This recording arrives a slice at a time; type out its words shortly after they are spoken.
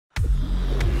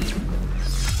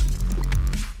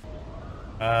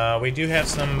We do have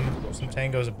some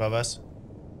tangos above us.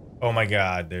 Oh my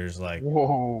god, there's like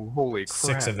Whoa, holy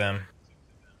crap. 6 of them.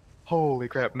 Holy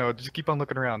crap, no, just keep on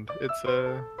looking around. It's,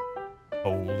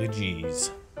 Holy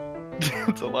jeez.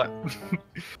 it's a lot.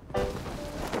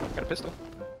 Got a pistol.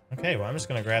 Okay, well I'm just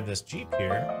gonna grab this Jeep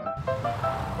here.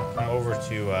 Come over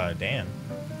to, Dan.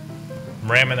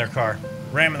 I'm ramming their car.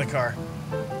 Ramming the car.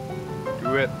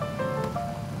 Do it.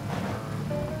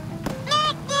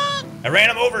 I ran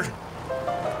him over!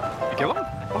 You kill him?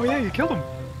 Oh yeah, you killed him.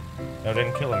 No,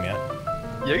 didn't kill him yet.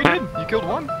 Yeah, you did. You killed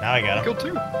one. Now I got him. You killed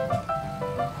two.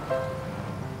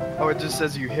 Oh, it just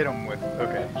says you hit him with...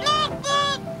 Okay.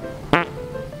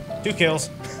 2 kills.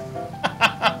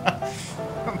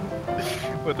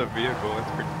 With a vehicle,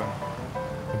 that's pretty fun.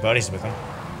 My buddy's with him.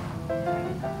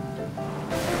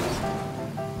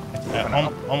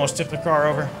 Almost tipped the car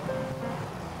over.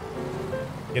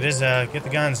 Get the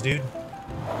guns, dude.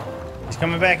 He's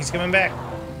coming back, he's coming back.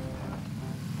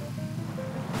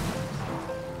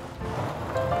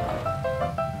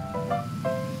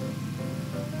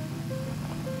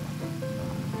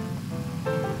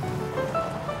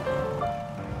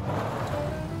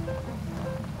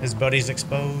 His buddy's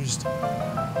exposed.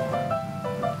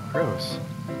 Gross.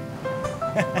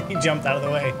 He jumped out of the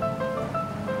way.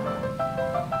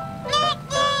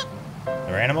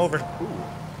 I ran him over. Ooh.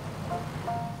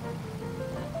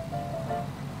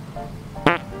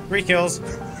 3 kills.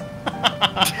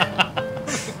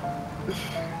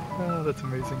 Oh, that's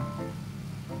amazing.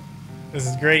 This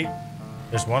is great.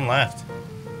 There's one left.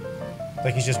 It's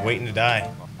like he's just waiting to die.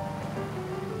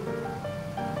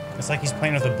 It's like he's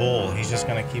playing with a bull. He's just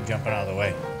gonna keep jumping out of the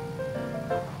way.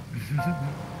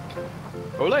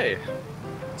 Ole!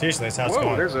 Seriously, that's how it's Whoa,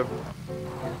 going. there's a...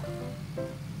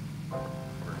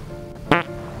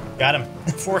 Got him.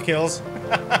 4 kills.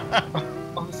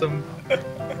 Awesome.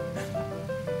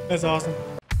 That's awesome.